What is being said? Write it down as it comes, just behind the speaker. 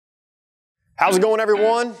How's it going,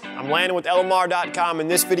 everyone? I'm Landon with LMR.com. In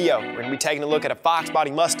this video, we're going to be taking a look at a Fox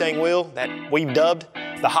Body Mustang wheel that we've dubbed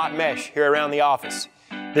the Hot Mesh here around the office.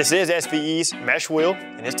 This is SVE's Mesh wheel,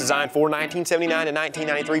 and it's designed for 1979 to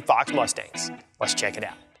 1993 Fox Mustangs. Let's check it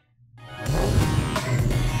out.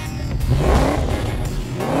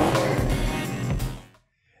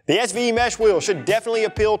 The SVE Mesh wheel should definitely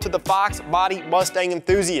appeal to the Fox Body Mustang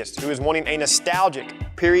enthusiast who is wanting a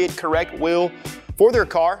nostalgic, period-correct wheel for their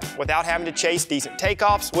car without having to chase decent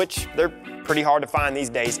takeoffs, which they're pretty hard to find these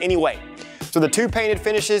days anyway. So the two painted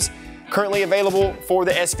finishes currently available for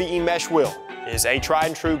the SVE Mesh wheel is a tried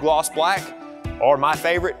and true gloss black, or my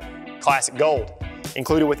favorite, classic gold.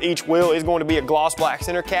 Included with each wheel is going to be a gloss black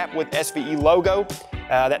center cap with SVE logo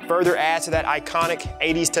that further adds to that iconic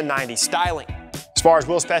 80s to 90s styling. As far as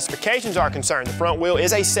wheel specifications are concerned, the front wheel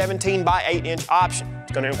is a 17 by 8 inch option.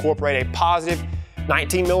 It's going to incorporate a positive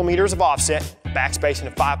 19 millimeters of offset, backspacing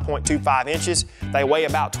of 5.25 inches. They weigh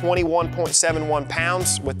about 21.71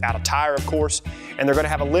 pounds without a tire, of course, and they're going to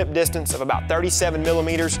have a lip distance of about 37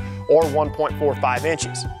 millimeters or 1.45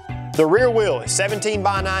 inches. The rear wheel is 17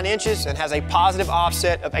 by 9 inches and has a positive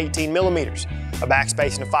offset of 18 millimeters, a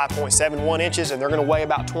backspacing of 5.71 inches, and they're going to weigh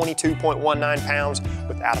about 22.19 pounds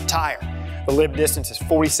without a tire. The lip distance is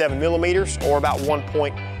 47 millimeters or about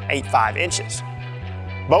 1.85 inches.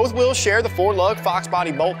 Both wheels share the 4-lug Fox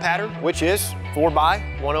Body bolt pattern, which is 4 by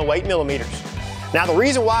 108 millimeters. Now, the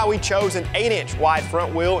reason why we chose an 8-inch wide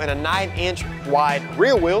front wheel and a 9-inch wide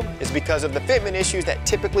rear wheel is because of the fitment issues that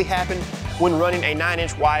typically happen when running a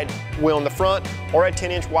 9-inch wide wheel in the front or a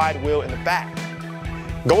 10-inch wide wheel in the back.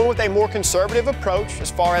 Going with a more conservative approach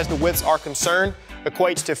as far as the widths are concerned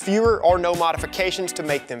equates to fewer or no modifications to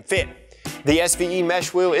make them fit. The SVE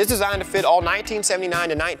Mesh wheel is designed to fit all 1979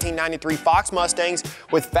 to 1993 Fox Mustangs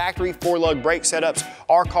with factory 4-lug brake setups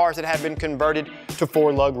or cars that have been converted to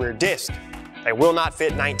 4-lug rear disc. They will not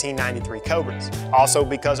fit 1993 Cobras. Also,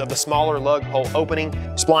 because of the smaller lug hole opening,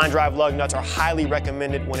 spline drive lug nuts are highly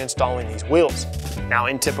recommended when installing these wheels. Now,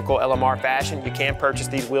 in typical LMR fashion, you can purchase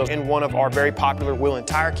these wheels in one of our very popular wheel and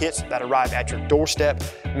tire kits that arrive at your doorstep,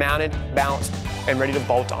 mounted, balanced, and ready to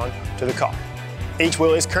bolt on to the car. Each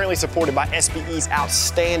wheel is currently supported by SVE's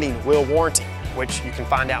outstanding wheel warranty, which you can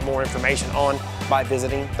find out more information on by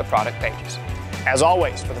visiting the product pages. As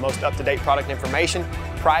always, for the most up-to-date product information,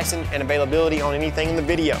 pricing, and availability on anything in the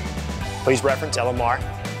video, please reference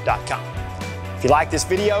LMR.com. If you like this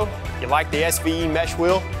video, you like the SVE Mesh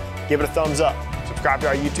wheel, give it a thumbs up. Subscribe to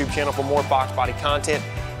our YouTube channel for more Fox Body content,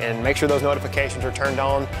 and make sure those notifications are turned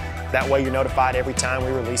on. That way you're notified every time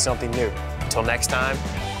we release something new. Until next time,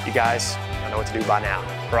 you guys know what to do by now.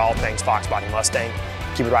 For all things Fox Body Mustang,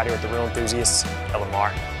 keep it right here with the real enthusiasts,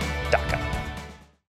 LMR.